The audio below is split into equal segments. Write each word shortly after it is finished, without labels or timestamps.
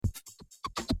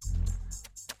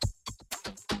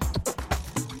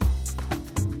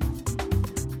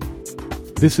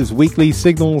This is Weekly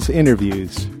Signals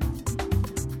Interviews,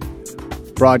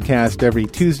 broadcast every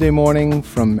Tuesday morning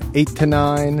from 8 to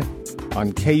 9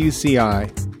 on KUCI,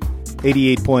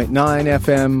 88.9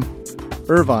 FM,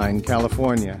 Irvine,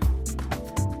 California.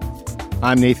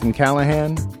 I'm Nathan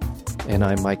Callahan. And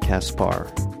I'm Mike Kaspar.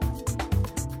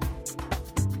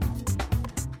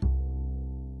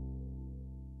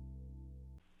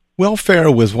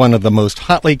 Welfare was one of the most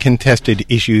hotly contested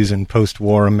issues in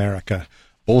post-war America.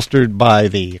 Bolstered by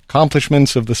the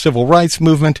accomplishments of the Civil Rights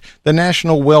Movement, the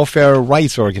National Welfare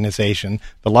Rights Organization,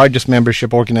 the largest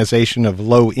membership organization of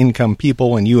low-income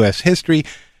people in U.S. history,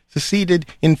 succeeded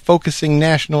in focusing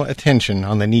national attention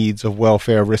on the needs of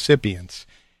welfare recipients.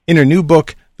 In her new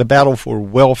book, The Battle for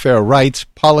Welfare Rights,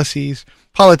 Policies,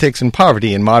 Politics and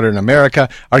Poverty in Modern America,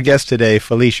 our guest today,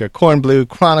 Felicia Kornbluh,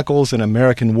 chronicles an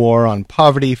American war on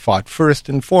poverty fought first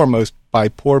and foremost by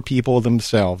poor people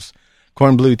themselves.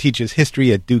 Kornbluh teaches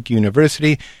history at Duke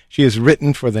University. She has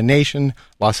written for The Nation,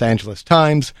 Los Angeles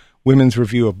Times, Women's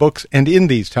Review of Books, and in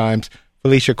these times.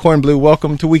 Felicia Kornbluh,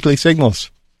 welcome to Weekly Signals.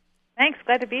 Thanks.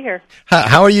 Glad to be here.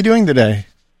 How are you doing today?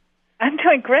 I'm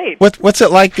doing great. What's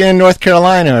it like in North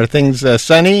Carolina? Are things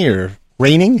sunny or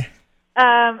raining?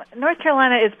 North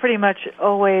Carolina is pretty much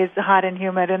always hot and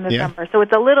humid in the summer, so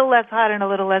it's a little less hot and a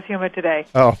little less humid today.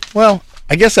 Oh, well,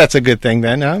 I guess that's a good thing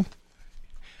then, huh?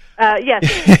 Yes,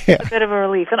 it's a bit of a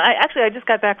relief. And I just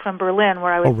got back from Berlin,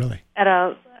 where I was at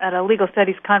a legal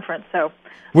studies conference. So,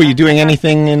 were you doing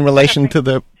anything in relation to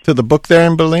the book there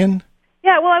in Berlin?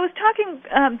 Yeah, well, I was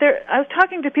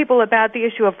talking to people about the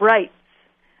issue of rights,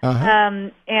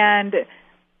 and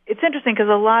it's interesting because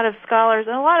a lot of scholars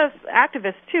and a lot of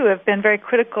activists too have been very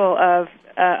critical of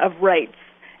rights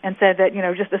and said that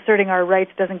just asserting our rights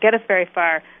doesn't get us very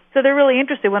far. So they're really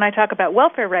interested when I talk about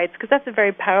welfare rights, because that's a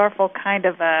very powerful kind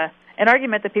of an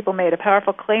argument that people made, a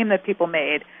powerful claim that people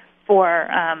made for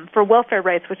welfare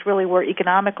rights, which really were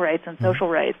economic rights and social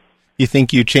rights. You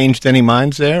think you changed any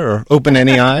minds there or opened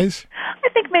any eyes? I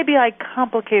think maybe I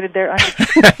complicated their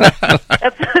understanding.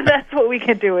 That's what we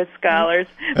can do as scholars.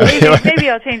 Maybe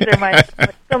I'll change their minds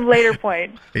at some later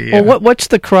point. Yeah. Well, what's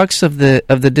the crux of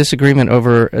the disagreement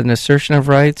over an assertion of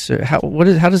rights? Or how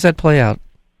does that play out?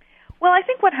 Well, I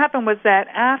think what happened was that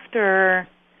after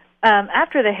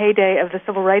the heyday of the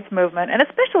civil rights movement, and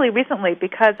especially recently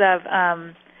because of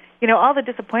all the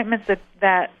disappointments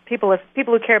that people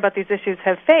who care about these issues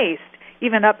have faced,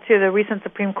 even up to the recent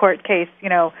Supreme Court case,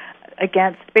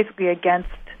 against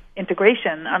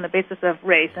integration on the basis of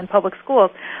race in public schools.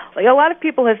 Like, a lot of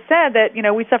people have said that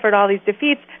we suffered all these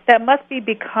defeats. That must be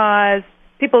because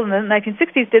people in the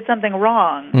 1960s did something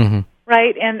wrong,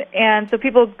 right? And so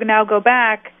people now go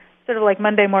back, sort of like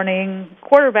Monday morning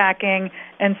quarterbacking,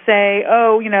 and say,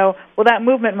 well, that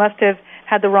movement must have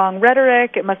had the wrong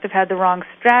rhetoric, it must have had the wrong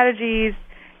strategies,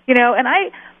 and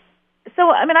I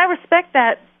respect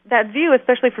that view,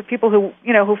 especially for people who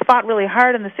fought really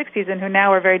hard in the 60s and who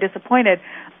now are very disappointed.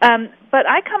 But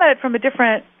I come at it from a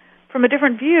different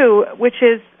view, which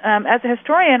is, as a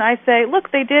historian, I say,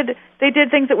 look, they did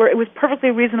things it was perfectly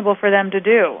reasonable for them to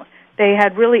do. They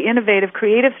had really innovative,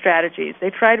 creative strategies. They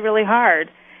tried really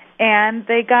hard. And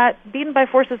they got beaten by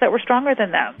forces that were stronger than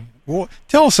them. Well,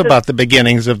 tell us about the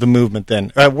beginnings of the movement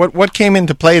then. What came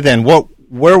into play then?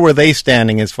 Where were they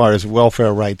standing as far as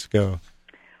welfare rights go?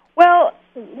 Well,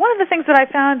 one of the things that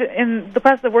I found in the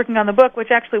process of working on the book, which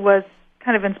actually was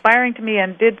kind of inspiring to me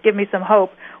and did give me some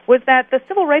hope, was that the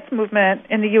civil rights movement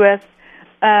in the U.S.,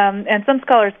 and some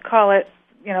scholars call it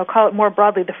more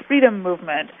broadly the freedom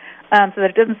movement, so that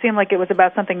it doesn't seem like it was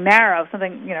about something narrow,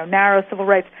 narrow civil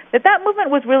rights, that movement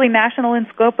was really national in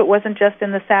scope. It wasn't just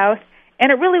in the South,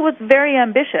 and it really was very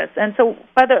ambitious. And so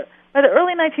by the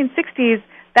early 1960s,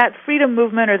 that freedom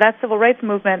movement or that civil rights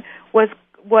movement was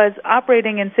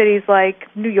operating in cities like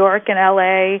New York and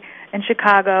L.A. and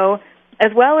Chicago,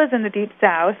 as well as in the Deep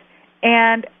South,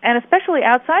 and especially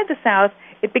outside the South,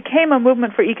 it became a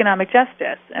movement for economic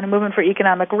justice and a movement for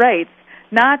economic rights,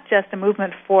 not just a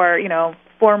movement for,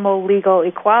 formal legal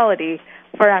equality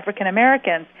for African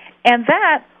Americans. And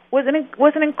that was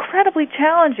an incredibly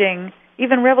challenging,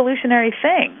 even revolutionary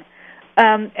thing.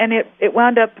 And it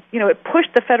wound up, it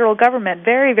pushed the federal government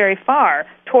very, very far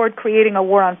toward creating a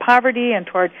war on poverty and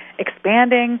toward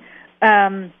expanding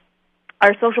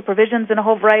our social provisions in a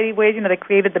whole variety of ways. They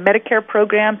created the Medicare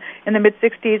program in the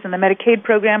mid-'60s and the Medicaid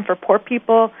program for poor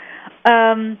people.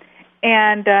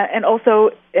 And also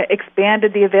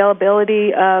expanded the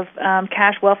availability of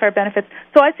cash welfare benefits.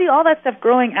 So I see all that stuff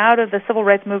growing out of the civil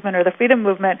rights movement or the freedom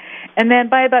movement. And then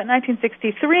by about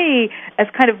 1963, as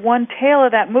kind of one tail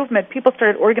of that movement, people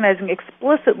started organizing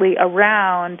explicitly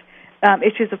around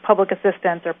issues of public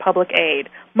assistance or public aid,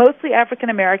 mostly African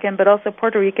American, but also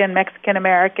Puerto Rican, Mexican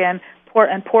American,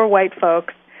 poor white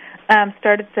folks,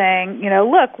 started saying,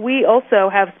 look, we also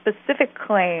have specific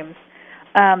claims,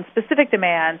 specific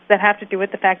demands that have to do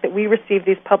with the fact that we receive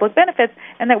these public benefits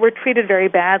and that we're treated very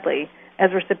badly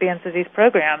as recipients of these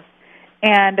programs.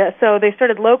 And so they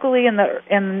started locally in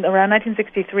around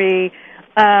 1963,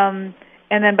 and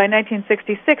then by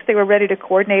 1966 they were ready to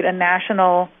coordinate a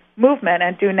national movement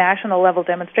and do national level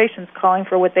demonstrations calling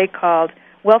for what they called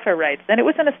welfare rights. And it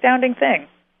was an astounding thing.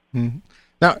 Mm-hmm.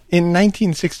 Now, in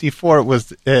 1964,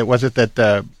 was it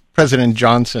that President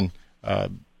Johnson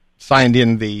signed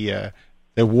in the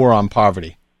War on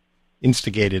Poverty,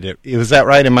 instigated it? Was that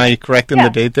right? Am I correct in the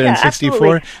date there in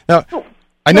 64? Now,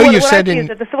 I know you said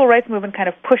that the civil rights movement kind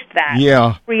of pushed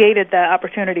that, created the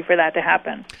opportunity for that to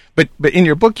happen. But in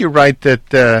your book, you write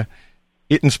that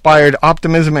it inspired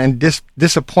optimism and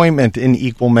disappointment in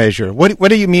equal measure. What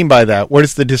do you mean by that? What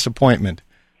is the disappointment?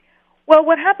 Well,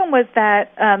 what happened was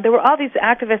that there were all these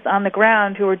activists on the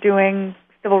ground who were doing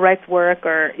civil rights work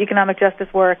or economic justice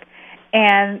work,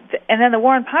 and then the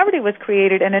War on Poverty was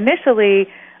created, and initially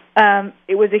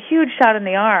it was a huge shot in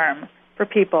the arm for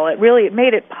people. It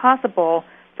made it possible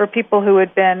for people who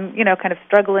had been, kind of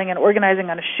struggling and organizing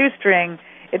on a shoestring.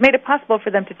 It made it possible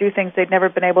for them to do things they'd never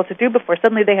been able to do before.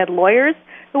 Suddenly they had lawyers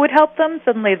who would help them.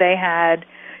 Suddenly they had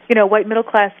white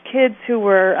middle-class kids who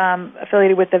were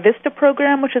affiliated with the VISTA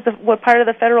program, which is part of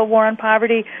the Federal War on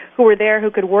Poverty, who were there, who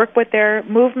could work with their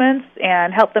movements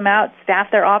and help them out,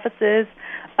 staff their offices,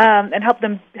 and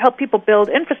help people build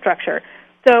infrastructure.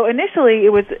 So initially,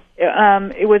 it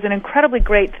was an incredibly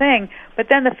great thing. But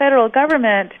then the federal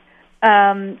government,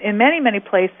 in many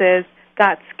places,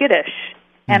 got skittish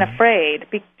and afraid,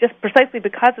 just precisely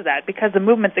because of that, because the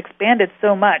movements expanded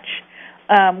so much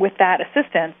with that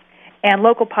assistance. And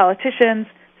local politicians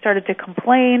started to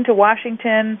complain to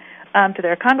Washington, to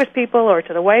their congresspeople or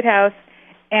to the White House.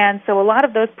 And so a lot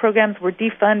of those programs were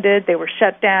defunded. They were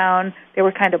shut down. They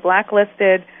were kind of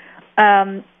blacklisted.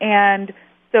 And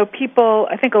so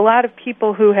I think a lot of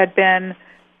people who had been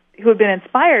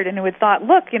inspired and who had thought,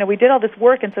 look, we did all this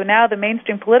work, and so now the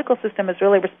mainstream political system is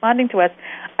really responding to us,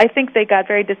 I think they got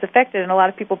very disaffected, and a lot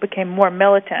of people became more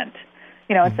militant.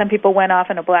 And some people went off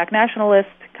in a black nationalist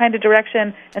kind of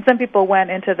direction, and some people went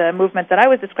into the movement that I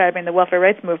was describing, the welfare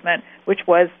rights movement, which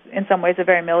was in some ways a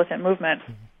very militant movement.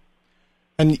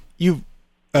 And you've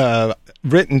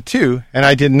written, too, and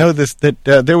I didn't know this, that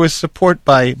there was support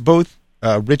by both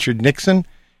Richard Nixon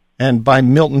and by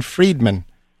Milton Friedman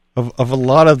of a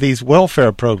lot of these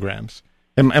welfare programs.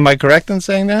 Am I correct in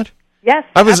saying that? Yes,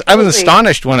 I was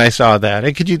astonished when I saw that.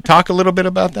 Could you talk a little bit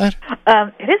about that?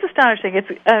 It is astonishing.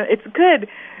 It's good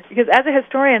because as a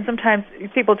historian, sometimes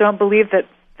people don't believe that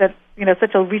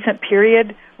such a recent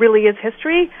period really is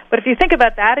history. But if you think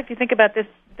about that, if you think about this,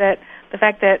 that the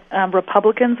fact that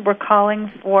Republicans were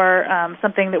calling for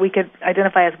something that we could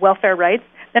identify as welfare rights,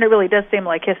 then it really does seem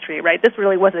like history, right? This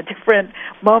really was a different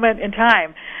moment in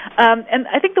time. And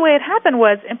I think the way it happened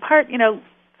was, in part,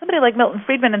 somebody like Milton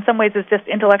Friedman in some ways is just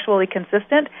intellectually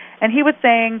consistent, and he was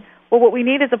saying, well, what we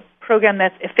need is a program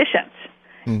that's efficient.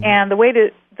 Mm-hmm. And the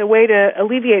way to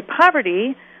alleviate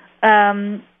poverty,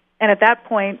 and at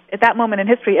that moment in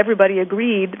history, everybody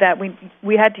agreed that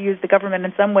we had to use the government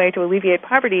in some way to alleviate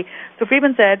poverty. So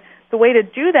Friedman said the way to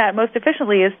do that most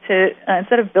efficiently is to,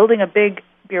 instead of building a big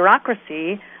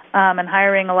bureaucracy and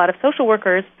hiring a lot of social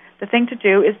workers, the thing to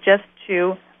do is just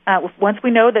to, once we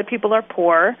know that people are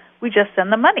poor, we just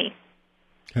send them money.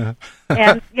 And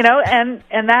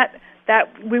and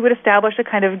that we would establish a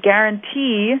kind of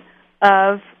guarantee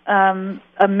of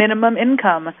a minimum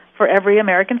income for every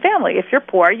American family. If you're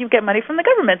poor, you get money from the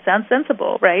government. Sounds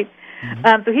sensible, right?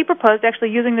 Mm-hmm. So he proposed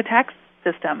actually using the tax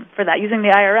system for that, using the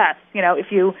IRS.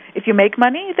 If you make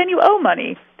money, then you owe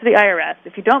money to the IRS.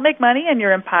 If you don't make money and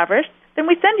you're impoverished, then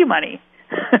we send you money.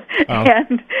 Oh.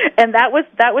 And that was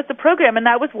the program, and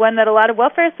that was one that a lot of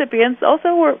welfare recipients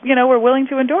also were willing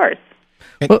to endorse.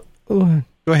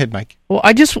 Go ahead, Mike. Well,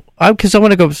 because I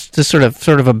want to go to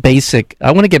sort of a basic.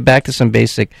 I want to get back to some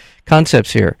basic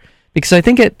concepts here, because I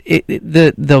think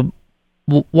the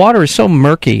water is so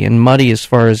murky and muddy as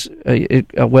far as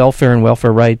welfare and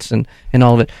welfare rights and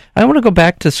all of it. I want to go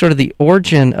back to sort of the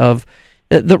origin of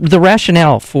the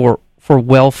rationale for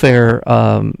welfare,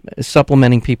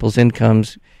 supplementing people's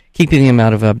incomes, keeping them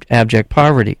out of abject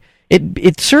poverty.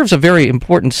 It serves a very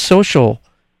important social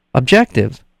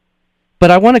objective. But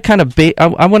I want to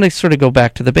I want to sort of go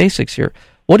back to the basics here.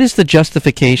 What is the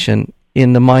justification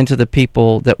in the minds of the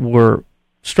people that were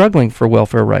struggling for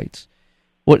welfare rights?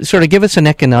 Give us an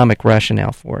economic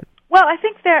rationale for it. Well, I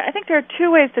think there are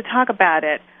two ways to talk about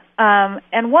it,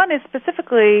 and one is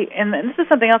specifically, and this is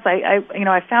something else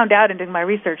I found out in doing my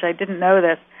research. I didn't know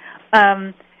this,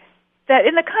 that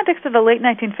in the context of the late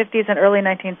 1950s and early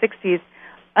 1960s,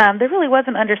 there really was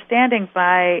an understanding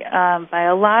by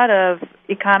a lot of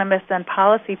economists and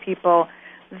policy people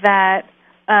that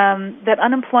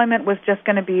unemployment was just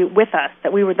going to be with us.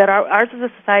 That ours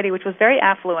was a society which was very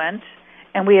affluent,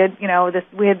 and we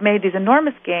had made these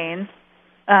enormous gains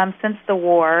since the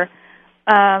war,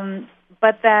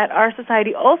 but that our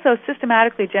society also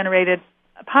systematically generated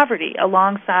poverty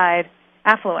alongside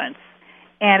affluence,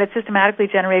 and it systematically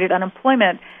generated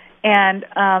unemployment, and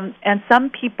some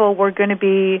people were going to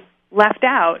be left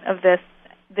out of this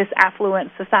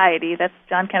affluent society. That's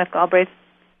John Kenneth Galbraith's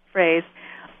phrase,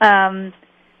 and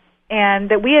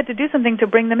that we had to do something to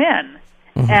bring them in,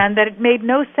 and that it made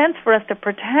no sense for us to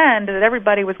pretend that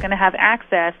everybody was going to have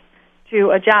access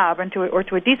to a job or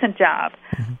to a decent job.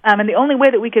 And the only way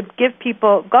that we could give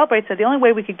people, Galbraith said, the only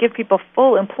way we could give people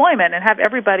full employment and have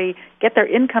everybody get their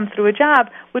income through a job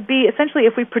would be essentially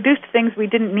if we produced things we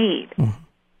didn't need.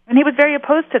 And he was very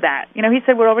opposed to that. He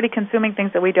said we're already consuming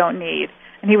things that we don't need.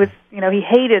 And he was, he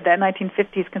hated that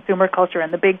 1950s consumer culture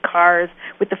and the big cars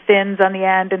with the fins on the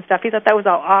end and stuff. He thought that was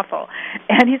all awful.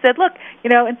 And he said, look,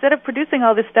 instead of producing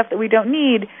all this stuff that we don't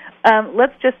need,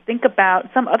 let's just think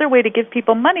about some other way to give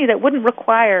people money that wouldn't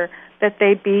require that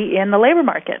they be in the labor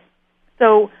market.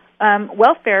 So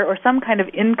welfare or some kind of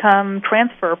income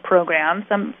transfer program,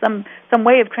 some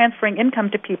way of transferring income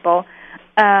to people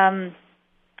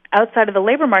outside of the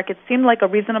labor market seemed like a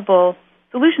reasonable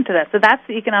solution to that. So that's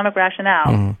the economic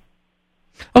rationale.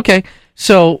 Okay,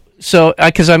 so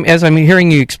because as I'm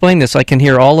hearing you explain this, I can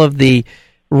hear all of the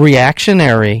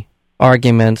reactionary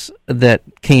arguments that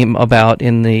came about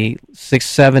in the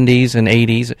 70s and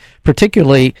 80s,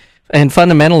 particularly and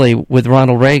fundamentally with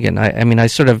Ronald Reagan. I mean, I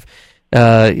sort of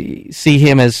see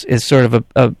him as sort of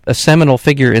a seminal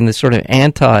figure in the sort of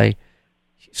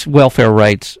anti-welfare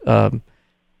rights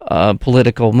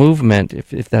political movement,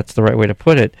 if that's the right way to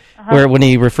put it, where when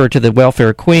he referred to the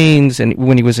welfare queens and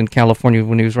when he was in California,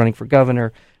 when he was running for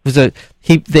governor,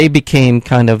 they became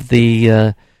kind of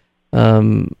the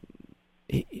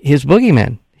his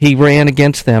boogeyman. He ran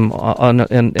against them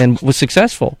and was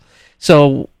successful.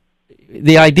 So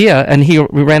the idea, and he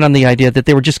ran on the idea that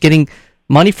they were just getting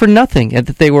money for nothing, and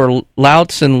that they were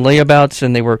louts and layabouts,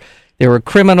 and they were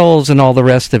criminals and all the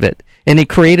rest of it. And he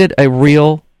created a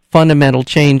real fundamental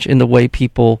change in the way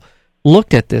people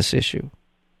looked at this issue.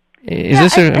 I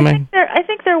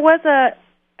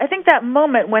think that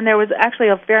moment when there was actually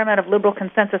a fair amount of liberal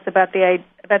consensus about the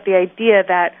idea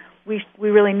that we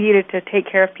really needed to take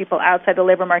care of people outside the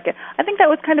labor market. I think that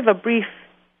was kind of a brief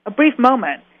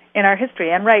moment in our history.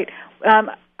 And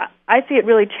I see it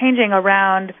really changing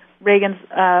around Reagan's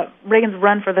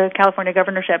run for the California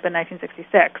governorship in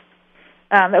 1966.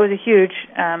 That was a huge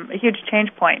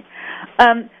change point.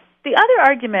 The other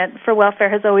argument for welfare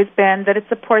has always been that it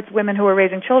supports women who are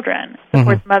raising children,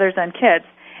 supports mothers and kids.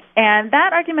 And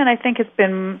that argument, I think, has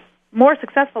been more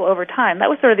successful over time. That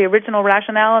was sort of the original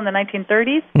rationale in the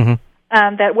 1930s,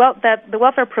 that the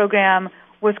welfare program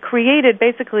was created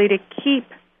basically to keep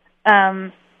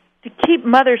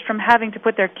mothers from having to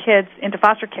put their kids into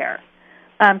foster care.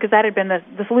 Because that had been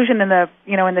the solution in the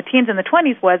teens and the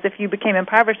 20s was if you became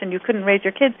impoverished and you couldn't raise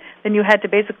your kids, then you had to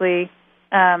basically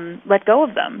let go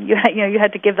of them. You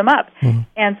had to give them up.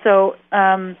 And so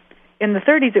in the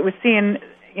 30s, it was seen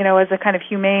as a kind of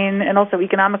humane and also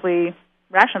economically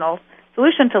rational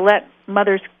solution to let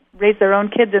mothers raise their own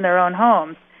kids in their own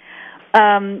homes.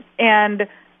 And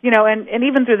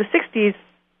even through the 60s,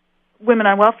 women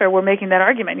on welfare were making that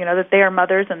argument, that they are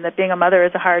mothers and that being a mother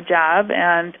is a hard job,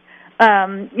 and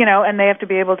and they have to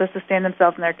be able to sustain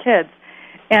themselves and their kids.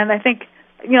 And I think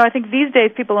these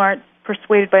days people aren't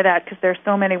persuaded by that because there are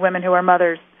so many women who are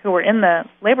mothers who are in the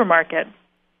labor market.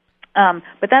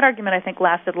 But that argument, I think,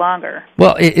 lasted longer.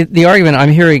 Well, the argument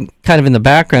I'm hearing kind of in the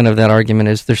background of that argument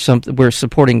is we're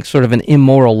supporting sort of an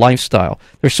immoral lifestyle.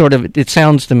 It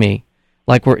sounds to me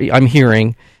like I'm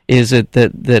hearing is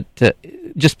that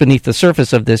just beneath the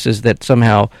surface of this is that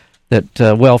somehow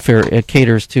that welfare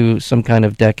caters to some kind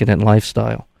of decadent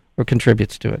lifestyle or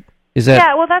contributes to it. Is that?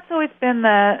 Yeah, well, that's always been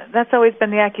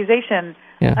the accusation.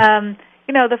 Yeah.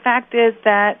 The fact is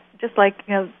that just like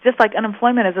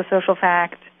unemployment is a social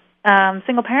fact,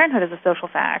 single parenthood is a social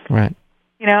fact. Right.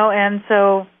 And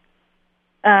so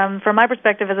from my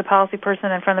perspective as a policy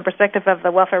person and from the perspective of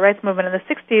the welfare rights movement in the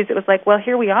 60s, it was like, well,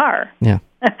 here we are. Yeah.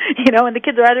 And the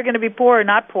kids are either going to be poor or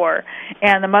not poor,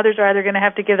 and the mothers are either going to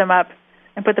have to give them up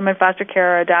and put them in foster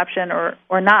care or adoption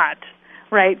or not.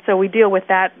 right? So we deal with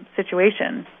that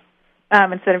situation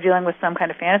instead of dealing with some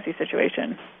kind of fantasy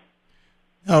situation.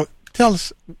 Now, tell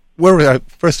us,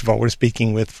 first of all, we're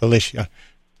speaking with Felicia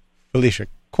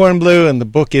Kornbluh, and the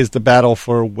book is The Battle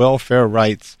for Welfare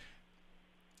Rights,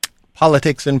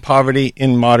 Politics and Poverty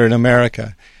in Modern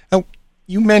America. Now,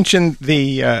 you mentioned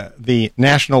the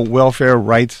National Welfare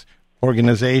Rights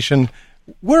Organization.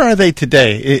 Where are they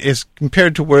today as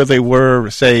compared to where they were,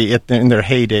 say, in their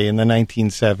heyday in the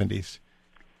 1970s?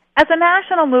 As a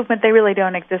national movement, they really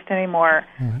don't exist anymore.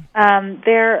 Mm-hmm.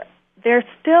 There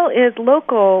still is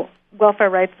local welfare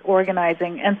rights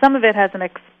organizing, and some of it has an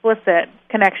explicit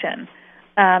connection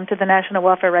to the National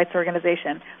Welfare Rights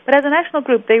Organization. But as a national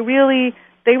group, they really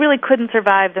couldn't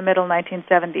survive the middle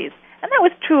 1970s, and that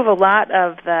was true of a lot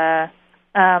of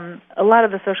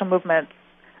the social movements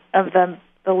of the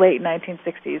late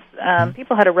 1960s.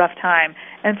 People had a rough time,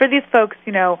 and for these folks,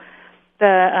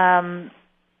 the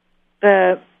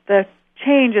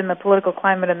change in the political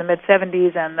climate in the mid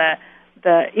 70s and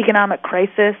the economic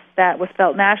crisis that was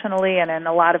felt nationally and in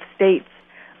a lot of states,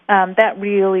 that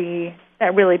really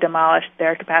demolished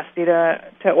their capacity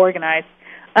to organize.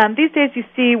 These days, you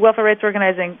see welfare rights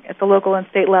organizing at the local and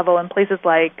state level in places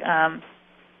like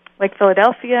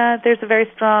Philadelphia. There's a very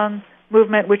strong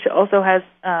movement which also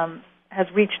has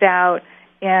reached out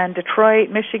in Detroit,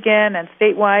 Michigan, and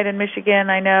statewide in Michigan.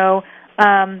 I know.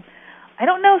 I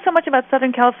don't know so much about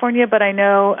Southern California, but I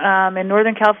know in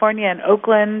Northern California and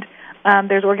Oakland,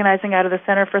 there's organizing out of the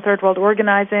Center for Third World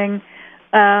Organizing,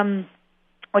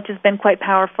 which has been quite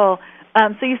powerful.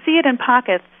 So you see it in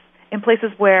pockets in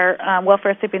places where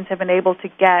welfare recipients have been able to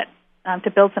get to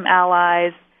build some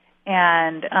allies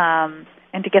and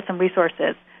to get some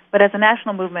resources. But as a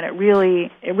national movement, it really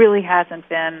hasn't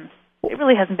been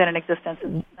in existence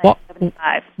since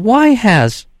 1975. Why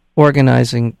has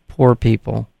organizing poor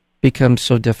people become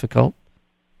so difficult?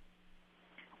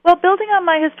 Well, building on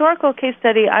my historical case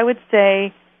study, I would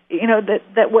say,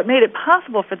 that what made it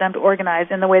possible for them to organize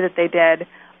in the way that they did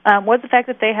was the fact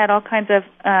that they had all kinds of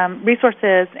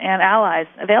resources and allies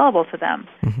available to them.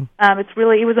 Mm-hmm.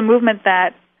 It was a movement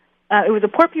that it was a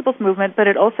poor people's movement, but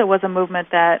it also was a movement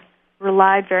that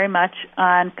relied very much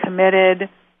on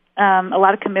a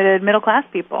lot of committed middle class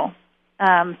people.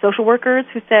 Social workers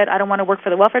who said, I don't want to work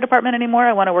for the welfare department anymore,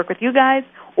 I want to work with you guys,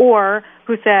 or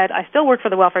who said, I still work for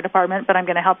the welfare department, but I'm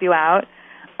going to help you out.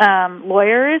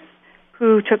 Lawyers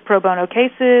who took pro bono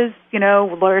cases,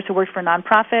 lawyers who worked for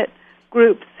nonprofit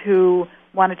groups who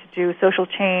wanted to do social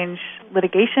change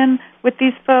litigation with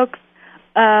these folks,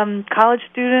 college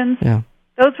students. Yeah.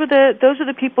 Those are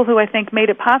the people who I think made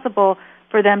it possible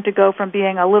for them to go from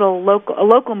being a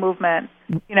local movement,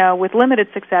 with limited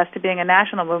success, to being a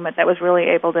national movement that was really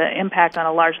able to impact on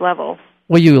a large level.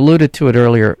 Well, you alluded to it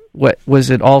earlier. Was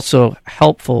it also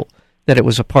helpful that it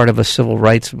was a part of a civil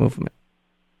rights movement?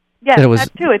 Yes,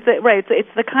 that too. It's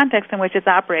the context in which it's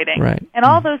operating, right? And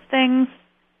all those things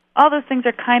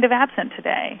are kind of absent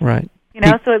today, right?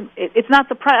 So it's not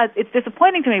it's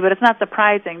disappointing to me, but it's not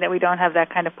surprising that we don't have that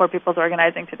kind of poor people's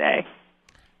organizing today.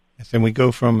 Yes, and we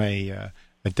go from a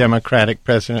Democratic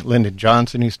President, Lyndon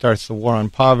Johnson, who starts the war on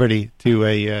poverty, to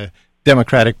a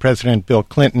Democratic President, Bill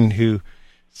Clinton, who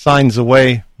signs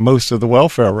away most of the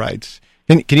welfare rights.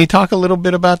 Can you talk a little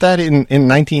bit about that? In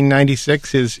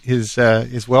 1996,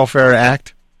 his Welfare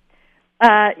Act?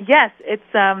 Yes,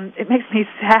 it makes me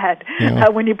sad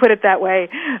when you put it that way.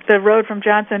 The road from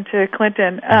Johnson to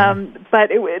Clinton, but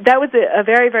that was a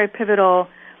very, very pivotal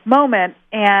moment,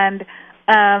 and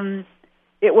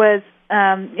it was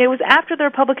after the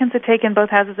Republicans had taken both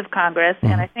houses of Congress,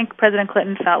 and I think President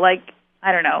Clinton felt like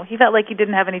he felt like he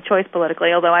didn't have any choice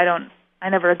politically. Although I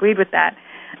never agreed with that.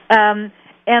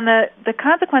 And the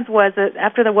consequence was that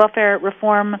after the Welfare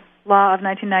Reform Law of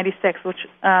 1996, which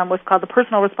was called the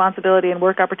Personal Responsibility and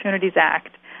Work Opportunities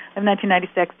Act of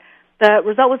 1996, the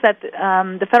result was that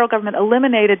the federal government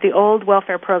eliminated the old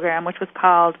welfare program, which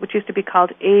used to be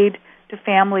called Aid to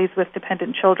Families with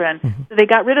Dependent Children. Mm-hmm. So they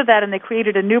got rid of that, and they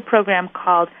created a new program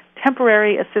called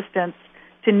Temporary Assistance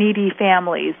to Needy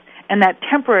Families. And that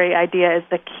temporary idea is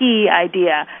the key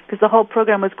idea, because the whole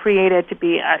program was created to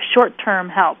be a short-term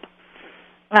help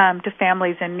to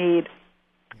families in need.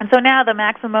 And so now the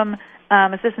maximum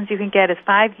assistance you can get is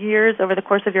 5 years over the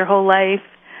course of your whole life,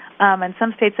 and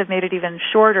some states have made it even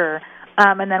shorter.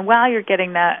 And then while you're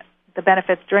getting the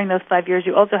benefits during those 5 years,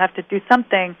 you also have to do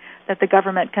something that the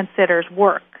government considers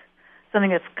work, something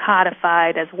that's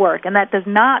codified as work. And that does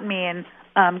not mean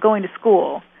going to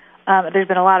school. There's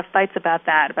been a lot of fights about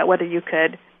that, about whether you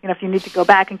could, if you need to go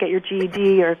back and get your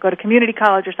GED or go to community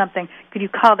college or something, could you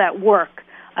call that work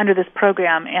under this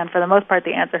program? And for the most part,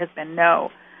 the answer has been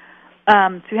no.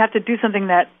 So you have to do something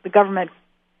that the government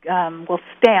will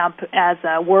stamp as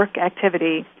a work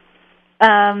activity.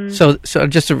 So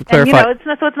just to clarify, and,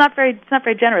 it's not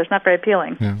very generous, not very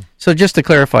appealing. Yeah. So just to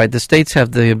clarify, the states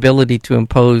have the ability to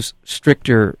impose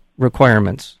stricter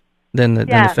requirements than the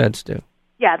feds do.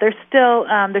 Yeah, there's still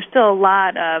a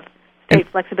lot of state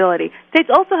flexibility. States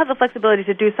also have the flexibility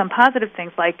to do some positive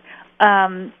things, like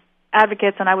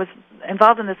advocates, and I was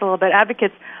involved in this a little bit.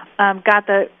 Advocates got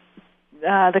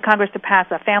the Congress to pass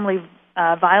a family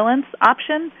violence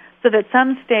option, so that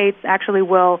some states actually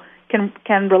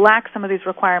can relax some of these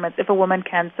requirements if a woman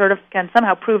can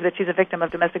somehow prove that she's a victim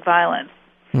of domestic violence.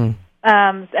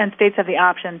 And states have the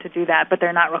option to do that, but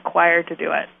they're not required to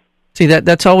do it. See,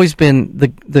 that's always been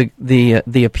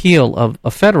the appeal of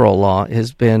a federal law,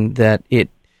 has been that it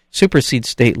supersedes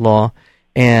state law,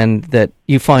 and that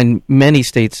you find many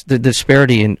states, the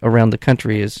disparity around the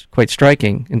country is quite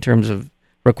striking in terms of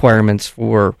requirements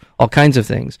for all kinds of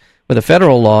things. With a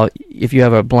federal law, if you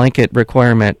have a blanket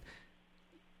requirement,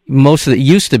 most of it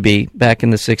used to be back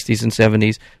in the 60s and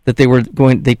 70s that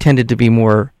they tended to be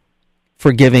more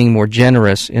forgiving, more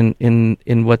generous in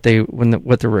what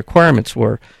the requirements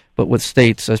were. But with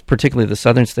states, particularly the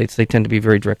southern states, they tend to be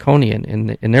very draconian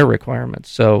in their requirements.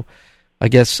 So I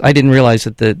guess I didn't realize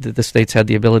that the states had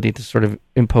the ability to sort of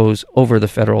impose over the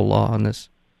federal law on this.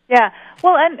 Yeah,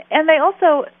 well, and they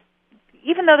also,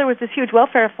 even though there was this huge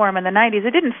welfare reform in the 90s,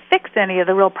 it didn't fix any of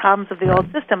the real problems of the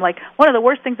old system. Like, one of the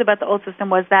worst things about the old system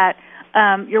was that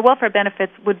your welfare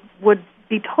benefits would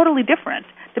be totally different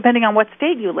depending on what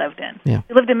state you lived in. Yeah. If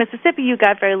you lived in Mississippi, you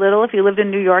got very little. If you lived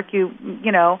in New York, you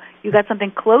got something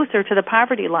closer to the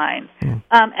poverty line. Yeah.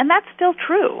 And that's still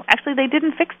true. Actually, they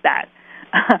didn't fix that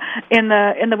in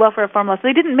the welfare reform law. So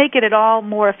they didn't make it at all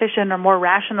more efficient or more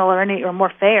rational or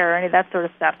more fair or any of that sort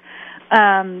of stuff.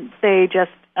 They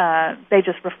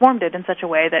just reformed it in such a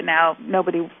way that now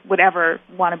nobody would ever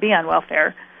want to be on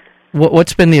welfare.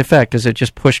 What's been the effect? Has it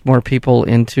just pushed more people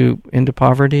into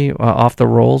poverty, off the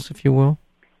rolls, if you will?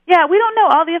 Yeah, we don't know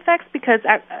all the effects because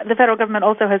the federal government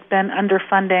also has been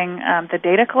underfunding the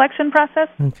data collection process.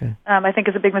 Okay. I think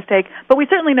is a big mistake. But we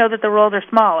certainly know that the rolls are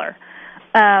smaller.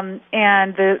 And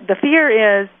the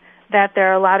fear is that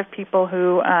there are a lot of people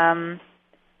who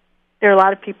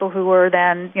were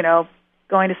then,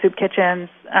 going to soup kitchens,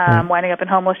 winding up in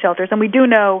homeless shelters. And we do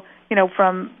know,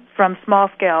 from small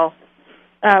scale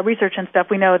research and stuff,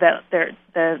 we know that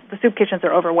the soup kitchens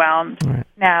are overwhelmed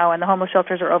now, and the homeless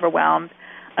shelters are overwhelmed,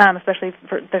 especially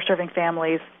they're serving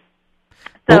families.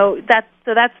 So that's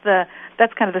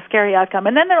kind of the scary outcome.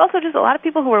 And then there are also just a lot of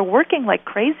people who are working like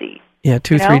crazy. Yeah,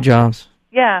 3 jobs.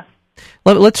 Yeah.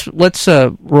 Let's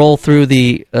roll through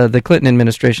the Clinton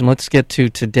administration. Let's get to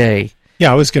today.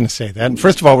 Yeah, I was going to say that.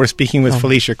 First of all, we're speaking with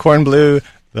Felicia Kornbluh.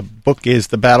 The book is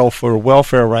The Battle for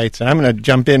Welfare Rights. And I'm going to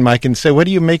jump in, Mike, and say, what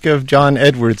do you make of John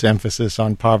Edwards' emphasis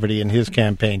on poverty in his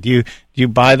campaign? Do you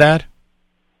buy that?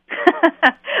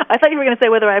 I thought you were going to say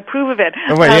whether I approve of it.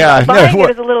 Well, yeah, buying it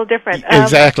is a little different.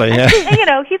 Exactly. Yeah.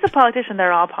 And, he's a politician.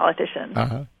 They're all politicians.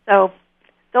 Uh-huh.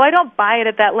 So I don't buy it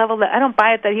at that level. I don't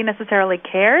buy it that he necessarily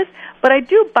cares, but I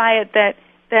do buy it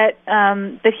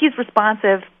that he's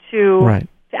responsive to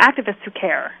activists who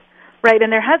care, right?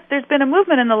 And there's been a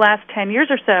movement in the last 10 years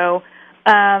or so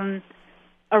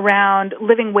around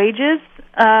living wages,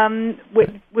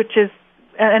 which is,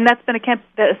 and that's been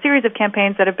a series of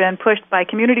campaigns that have been pushed by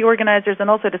community organizers and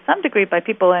also to some degree by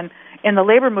people in the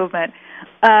labor movement.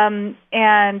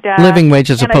 Living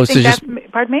wage as opposed to just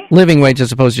pardon me? Living wage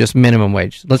as opposed to just minimum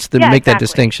wage. Let's make that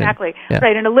distinction. Exactly. Yeah.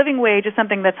 Right, and a living wage is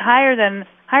something that's higher than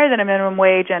a minimum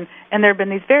wage, and there have been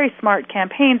these very smart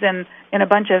campaigns in a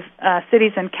bunch of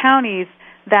cities and counties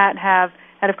that have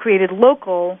created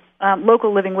local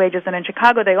living wages, and in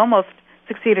Chicago they almost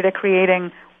succeeded at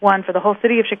creating one for the whole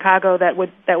city of Chicago that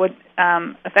would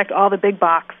affect all the big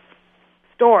box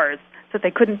stores, so that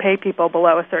they couldn't pay people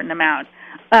below a certain amount.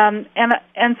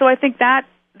 And so I think that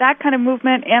kind of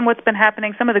movement and what's been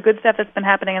happening, some of the good stuff that's been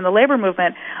happening in the labor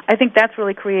movement, I think that's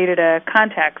really created a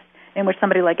context in which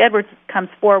somebody like Edwards comes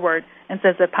forward and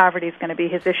says that poverty is going to be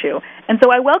his issue. And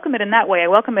so I welcome it in that way. I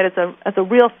welcome it as a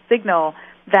real signal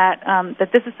that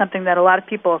this is something that a lot of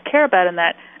people care about and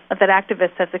that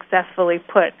activists have successfully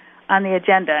put on the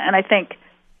agenda. And I think,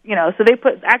 so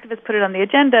activists put it on the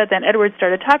agenda, then Edwards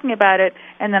started talking about it,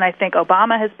 and then I think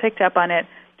Obama has picked up on it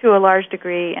to a large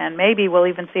degree, and maybe we'll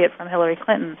even see it from Hillary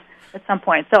Clinton at some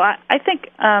point. So I think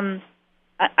I'm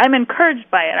encouraged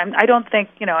by it. I don't think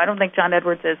John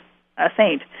Edwards is a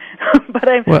saint, but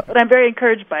I'm very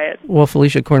encouraged by it. Well,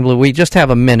 Felicia Kornbluh, we just have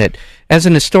a minute. As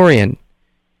an historian,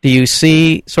 Do you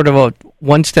see sort of a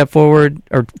one step forward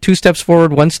or two steps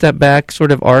forward, one step back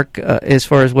sort of arc as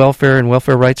far as welfare and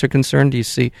welfare rights are concerned? Do you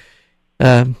see?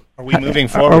 Are we moving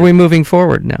forward? Are we moving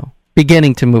forward now?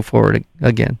 Beginning to move forward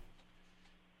again?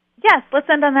 Yes, let's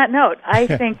end on that note. I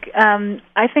think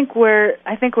we're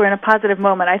in a positive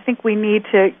moment. I think we need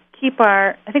to keep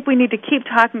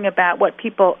talking about what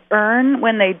people earn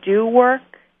when they do work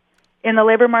in the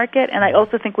labor market, and I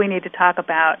also think we need to talk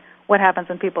about what happens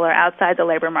when people are outside the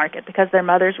labor market because their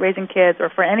mother's raising kids or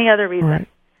for any other reason. Right.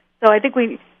 So I think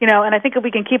and I think if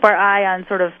we can keep our eye on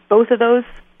sort of both of those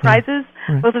prizes,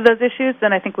 both of those issues,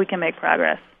 then I think we can make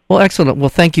progress. Well, excellent. Well,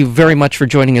 thank you very much for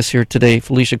joining us here today,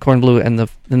 Felicia Kornblue.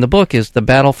 And the book is The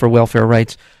Battle for Welfare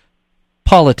Rights,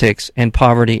 Politics and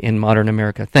Poverty in Modern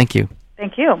America. Thank you.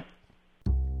 Thank you.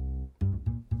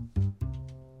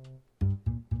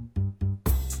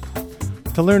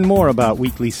 To learn more about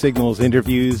Weekly Signals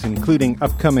interviews, including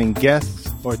upcoming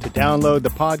guests, or to download the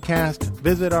podcast,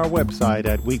 visit our website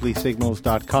at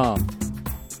weeklysignals.com.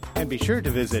 And be sure to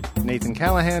visit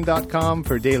nathancallahan.com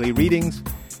for daily readings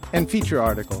and feature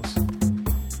articles.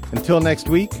 Until next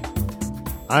week,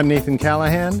 I'm Nathan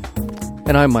Callahan.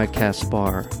 And I'm Mike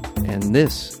Kaspar, and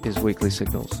this is Weekly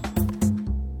Signals.